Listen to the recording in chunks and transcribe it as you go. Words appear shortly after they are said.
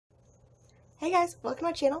Hey guys, welcome to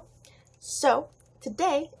my channel. So,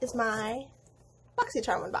 today is my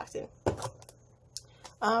BoxyCharm unboxing.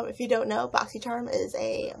 If you don't know, BoxyCharm is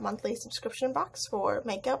a monthly subscription box for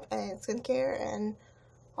makeup and skincare and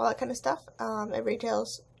all that kind of stuff. It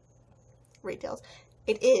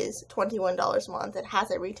is $21 a month. It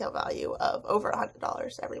has a retail value of over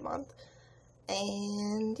 $100 every month.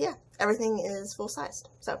 And yeah, everything is full sized.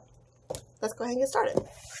 So, let's go ahead and get started.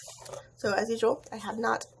 So, as usual, I have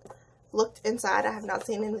not looked inside. I have not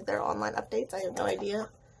seen any of their online updates. I have no idea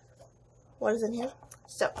what is in here.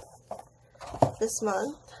 So, this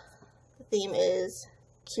month, the theme is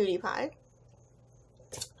Cutie Pie.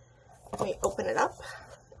 Let me open it up.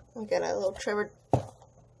 We got a little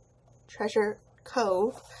treasure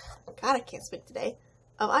cove, God, I can't speak today,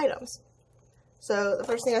 of items. So, the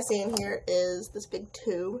first thing I see in here is this big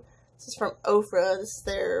tube. This is from Ofra. This is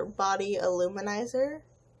their body illuminizer.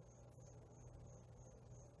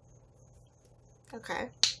 Okay,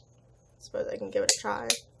 suppose I can give it a try.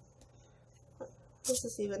 What is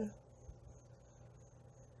this even?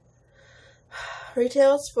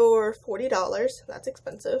 Retails for $40. That's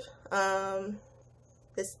expensive.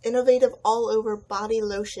 This innovative all-over body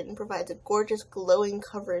lotion provides a gorgeous glowing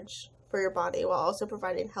coverage for your body while also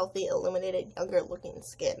providing healthy, illuminated, younger-looking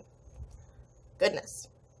skin. Goodness.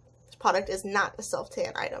 This product is not a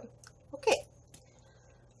self-tan item. Okay,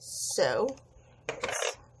 so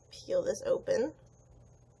let's peel this open.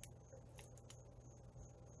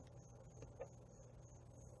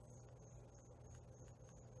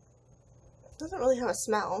 Doesn't really have a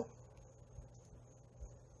smell.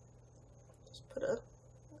 Just put a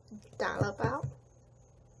dollop out.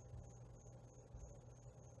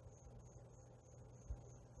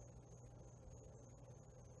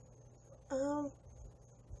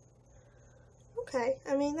 Okay,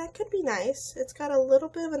 I mean, that could be nice. It's got a little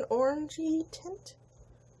bit of an orangey tint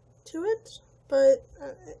to it, but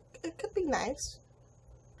it could be nice.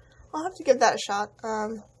 I'll have to give that a shot.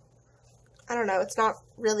 I don't know, it's not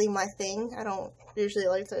really my thing. I don't usually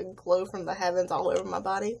like to glow from the heavens all over my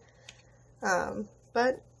body.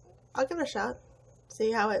 But I'll give it a shot,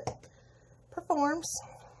 see how it performs.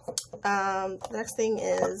 The next thing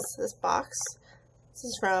is this box. This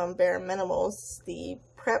is from Bare Minimals, the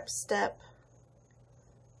Prep Step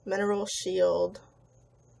Mineral Shield.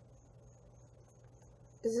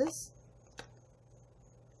 Is this?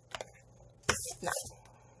 No.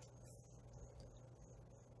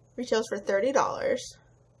 Retails for $30.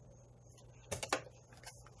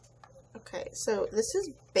 Okay, so this is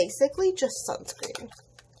basically just sunscreen.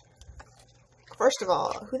 First of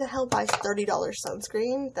all, who the hell buys $30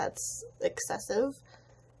 sunscreen? That's excessive.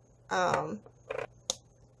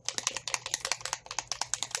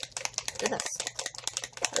 Goodness.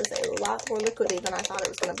 That is a lot more liquidy than I thought it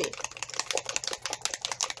was going to be.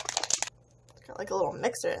 It's got like a little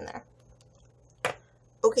mixer in there.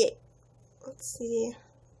 Okay, let's see.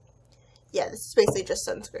 Yeah, this is basically just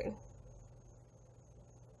sunscreen.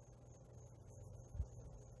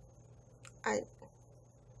 I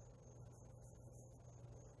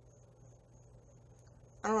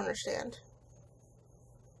don't understand.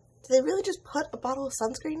 Did they really just put a bottle of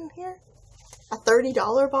sunscreen in here? A $30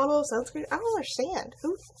 bottle of sunscreen? I don't understand.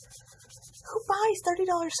 Who buys $30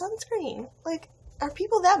 sunscreen? Like, are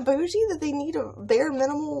people that bougie that they need a Bare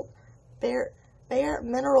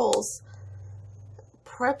Minerals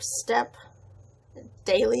Prep Step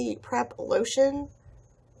Daily Prep Lotion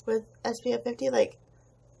with SPF 50? Like,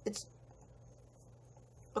 it's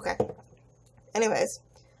okay. Anyways,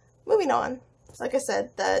 moving on. Like I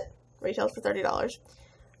said, that retails for $30.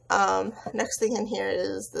 Next thing in here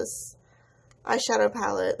is this eyeshadow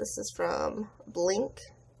palette. This is from Blink,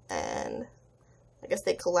 and I guess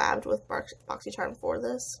they collabed with BoxyCharm for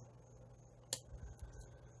this.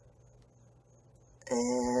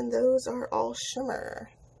 And those are all shimmer.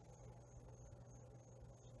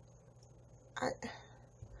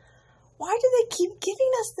 Why do they keep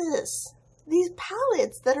giving us this? These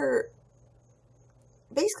palettes that are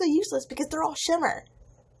basically useless because they're all shimmer.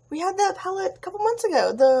 We had that palette a couple months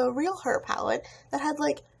ago, the Real Her palette, that had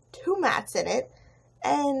like 2 mattes in it.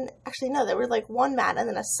 And actually no, there were like 1 matte and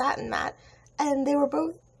then a satin matte. And they were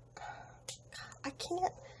both, God, I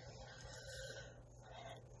can't.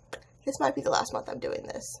 This might be the last month I'm doing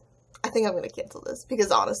this. I think I'm going to cancel this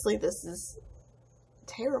because honestly this is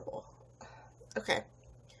terrible. Okay,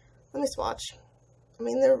 let me swatch. I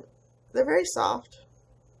mean, they're very soft.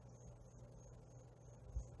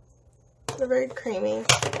 They're very creamy.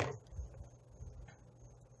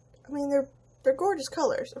 I mean, they're gorgeous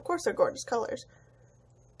colors. Of course they're gorgeous colors.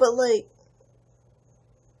 But like,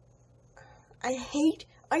 I hate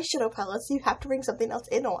eyeshadow palettes you have to bring something else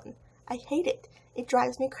in on. I hate it. It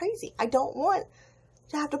drives me crazy. I don't want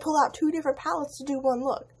to have to pull out 2 different palettes to do one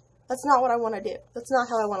look. That's not what I want to do. That's not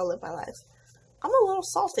how I want to live my life. I'm a little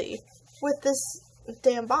salty with this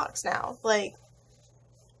damn box now. Like,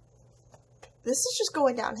 this is just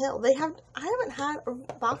going downhill. I haven't had a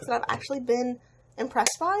box that I've actually been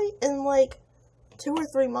impressed by in like 2 or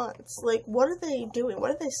 3 months. Like, what are they doing?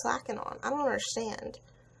 What are they slacking on? I don't understand.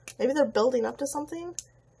 Maybe they're building up to something?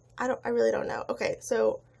 I really don't know. Okay,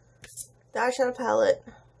 so the eyeshadow palette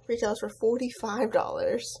retails for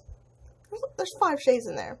 $45. There's 5 shades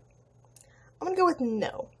in there. I'm gonna go with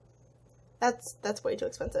no. That's way too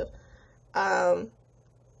expensive. The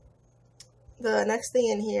next thing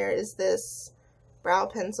in here is this brow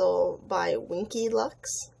pencil by Winky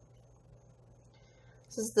Lux.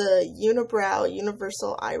 This is the Unibrow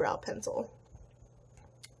Universal Eyebrow Pencil.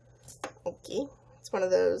 Okay. It's one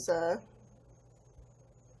of those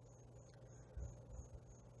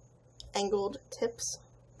angled tips,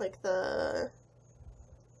 like the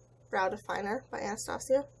Brow Definer by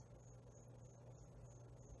Anastasia.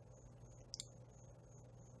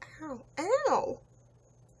 Ow, ow!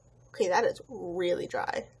 Okay, that is really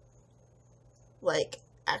dry. Like,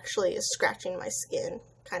 actually is scratching my skin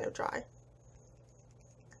kind of dry.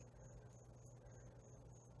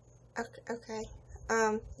 Okay.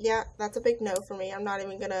 Yeah, that's a big no for me. I'm not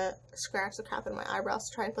even gonna scratch the crap out of my eyebrows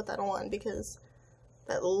to try and put that on, because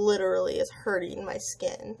that literally is hurting my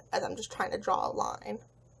skin as I'm just trying to draw a line.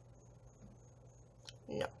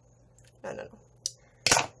 No. No, no, no.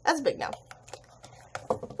 That's a big no.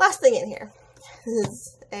 Last thing in here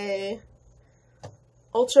is a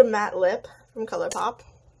Ultra Matte Lip from ColourPop.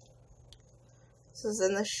 This is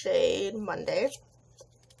in the shade Monday.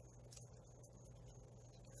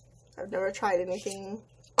 I've never tried anything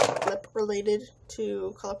lip related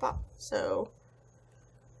to ColourPop, so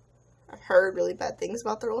I've heard really bad things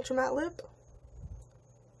about their Ultra Matte Lip.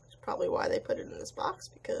 That's probably why they put it in this box,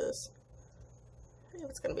 because if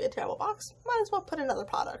it's going to be a terrible box, might as well put another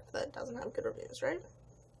product that doesn't have good reviews, right?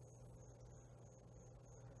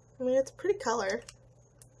 I mean, it's a pretty color.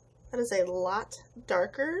 That is a lot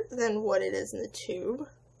darker than what it is in the tube.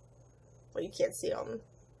 Well, you can't see on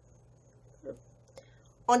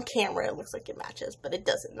camera. It looks like it matches, but it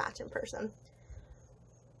doesn't match in person.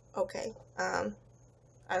 Okay. I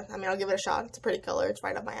mean, I'll give it a shot. It's a pretty color. It's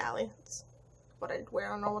right up my alley. It's what I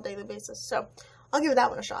wear on a normal daily basis. So, I'll give that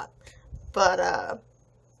one a shot. But,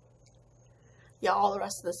 yeah, all the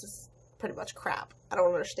rest of this is pretty much crap. I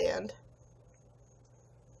don't understand.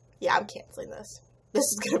 Yeah, I'm canceling this. This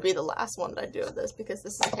is going to be the last one that I do of this, because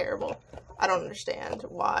this is terrible. I don't understand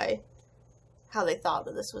how they thought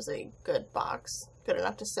that this was a good box. Good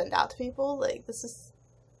enough to send out to people. Like, this is...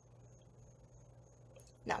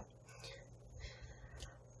 No.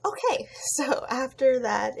 Okay, so after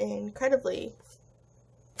that incredibly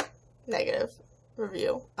negative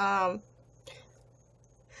review,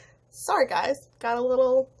 sorry guys, got a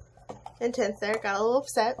little intense there, got a little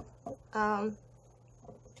upset.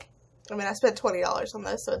 I mean, I spent $20 on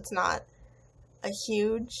this, so it's not a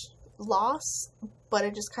huge loss, but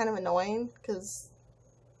it's just kind of annoying, because,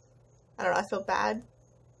 I don't know, I feel bad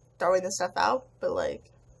throwing this stuff out, but,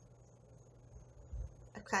 like,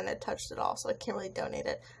 I've kind of touched it all, so I can't really donate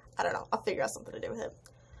it. I don't know, I'll figure out something to do with it.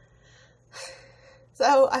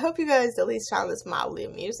 So, I hope you guys at least found this mildly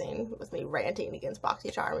amusing, with me ranting against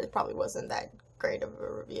BoxyCharm. It probably wasn't that great of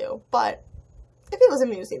a review, but if it was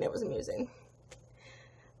amusing, it was amusing.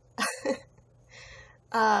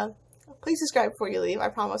 Please subscribe before you leave. I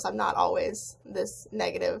promise I'm not always this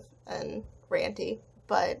negative and ranty,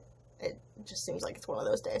 but it just seems like it's one of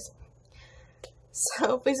those days.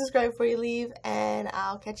 So please subscribe before you leave, and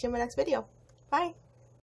I'll catch you in my next video. Bye!